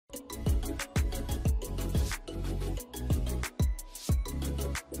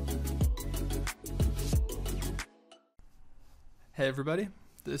Hey everybody,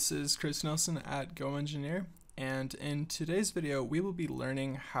 this is Chris Nelson at GoEngineer, and in today's video we will be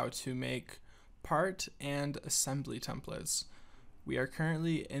learning how to make part and assembly templates. We are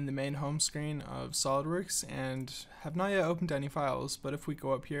currently in the main home screen of SOLIDWORKS and have not yet opened any files, but if we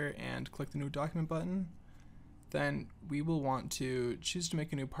go up here and click the new document button, then we will want to choose to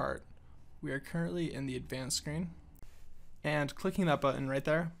make a new part. We are currently in the advanced screen, and clicking that button right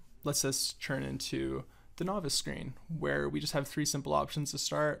there lets us turn into the novice screen, where we just have three simple options to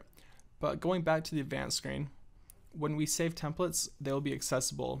start. But going back to the advanced screen, when we save templates, they'll be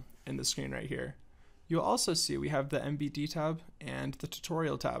accessible in the screen right here. You'll also see we have the MBD tab and the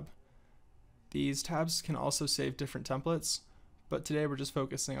tutorial tab. These tabs can also save different templates, but today we're just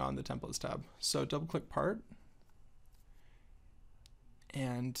focusing on the templates tab. So double click part,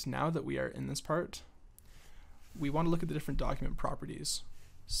 and now that we are in this part, we want to look at the different document properties.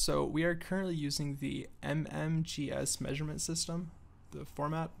 So we are currently using the MMGS measurement system, the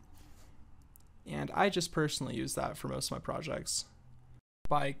format, and I just personally use that for most of my projects.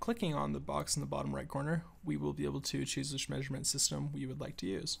 By clicking on the box in the bottom right corner, we will be able to choose which measurement system we would like to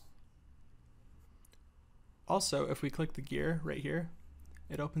use. Also, if we click the gear right here,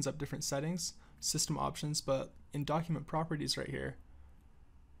 it opens up different settings, system options, but in document properties right here,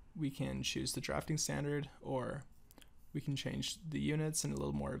 we can choose the drafting standard, or we can change the units in a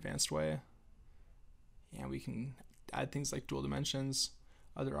little more advanced way, and we can add things like dual dimensions,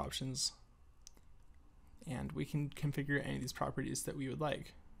 other options, and we can configure any of these properties that we would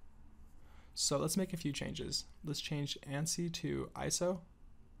like. So let's make a few changes. Let's change ANSI to ISO,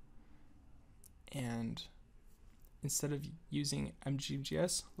 and instead of using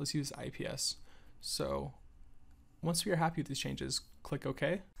MGS, let's use IPS. So once we are happy with these changes, click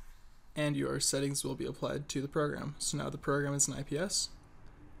OK, and your settings will be applied to the program. So now the program is an IPS,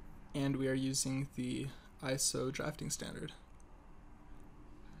 and we are using the ISO drafting standard.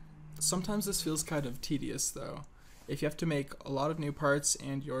 Sometimes this feels kind of tedious though. If you have to make a lot of new parts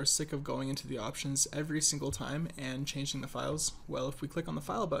and you're sick of going into the options every single time and changing the files, well, if we click on the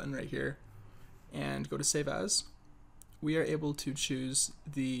file button right here and go to save as, we are able to choose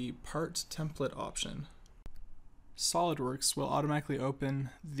the part template option. SOLIDWORKS will automatically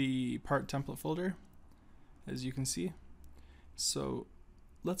open the part template folder, as you can see. So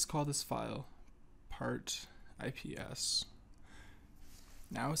let's call this file part IPS.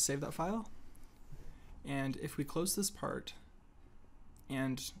 Now save that file, and if we close this part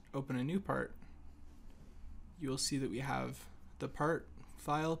and open a new part, you will see that we have the part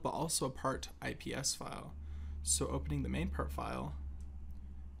file but also a part IPS file. So opening the main part file,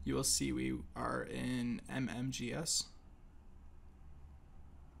 you will see we are in MMGS,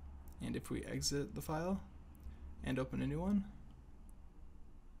 and if we exit the file and open a new one,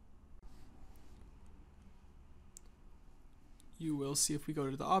 you will see if we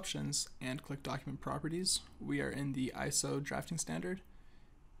go to the options and click document properties, we are in the ISO drafting standard,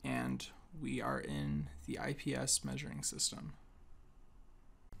 and we are in the IPS measuring system.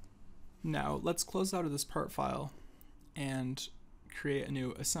 Now let's close out of this part file and create a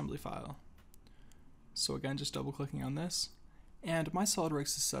new assembly file. So again, just double clicking on this, and my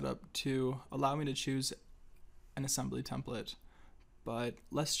SOLIDWORKS is set up to allow me to choose an assembly template, but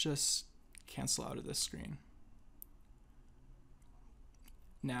let's just cancel out of this screen.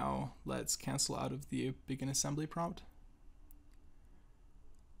 Now let's cancel out of the begin assembly prompt,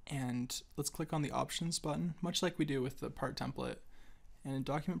 and let's click on the options button, much like we do with the part template. And in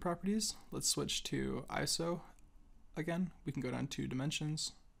document properties, let's switch to ISO. Again, we can go down to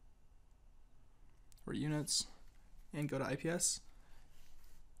dimensions or units and go to IPS.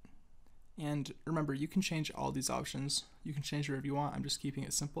 And remember, you can change all these options. You can change whatever you want. I'm just keeping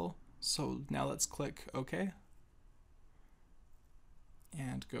it simple. So now let's click OK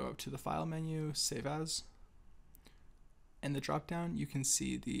and go up to the file menu, save as. In the drop down, you can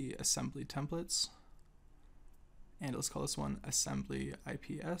see the assembly templates, and let's call this one assembly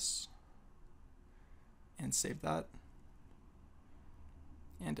IPS, and save that.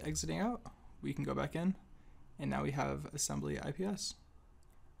 And exiting out, we can go back in, and now we have assembly IPS.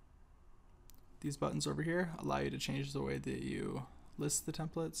 These buttons over here allow you to change the way that you list the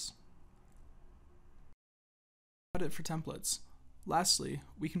templates. That's it for templates. Lastly,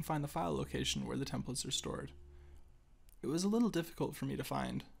 we can find the file location where the templates are stored. It was a little difficult for me to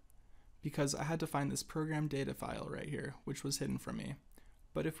find because I had to find this program data file right here, which was hidden from me.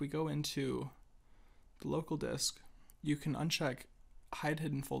 But if we go into the local disk, you can uncheck hide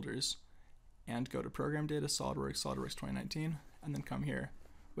hidden folders and go to program data, SOLIDWORKS 2019, and then come here.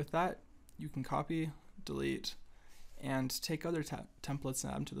 With that, you can copy, delete, and take other templates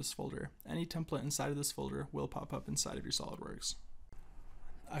and add them to this folder. Any template inside of this folder will pop up inside of your SOLIDWORKS.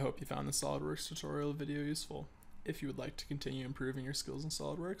 I hope you found the SOLIDWORKS tutorial video useful. If you would like to continue improving your skills in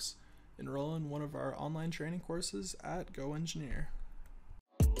SOLIDWORKS, enroll in one of our online training courses at GoEngineer.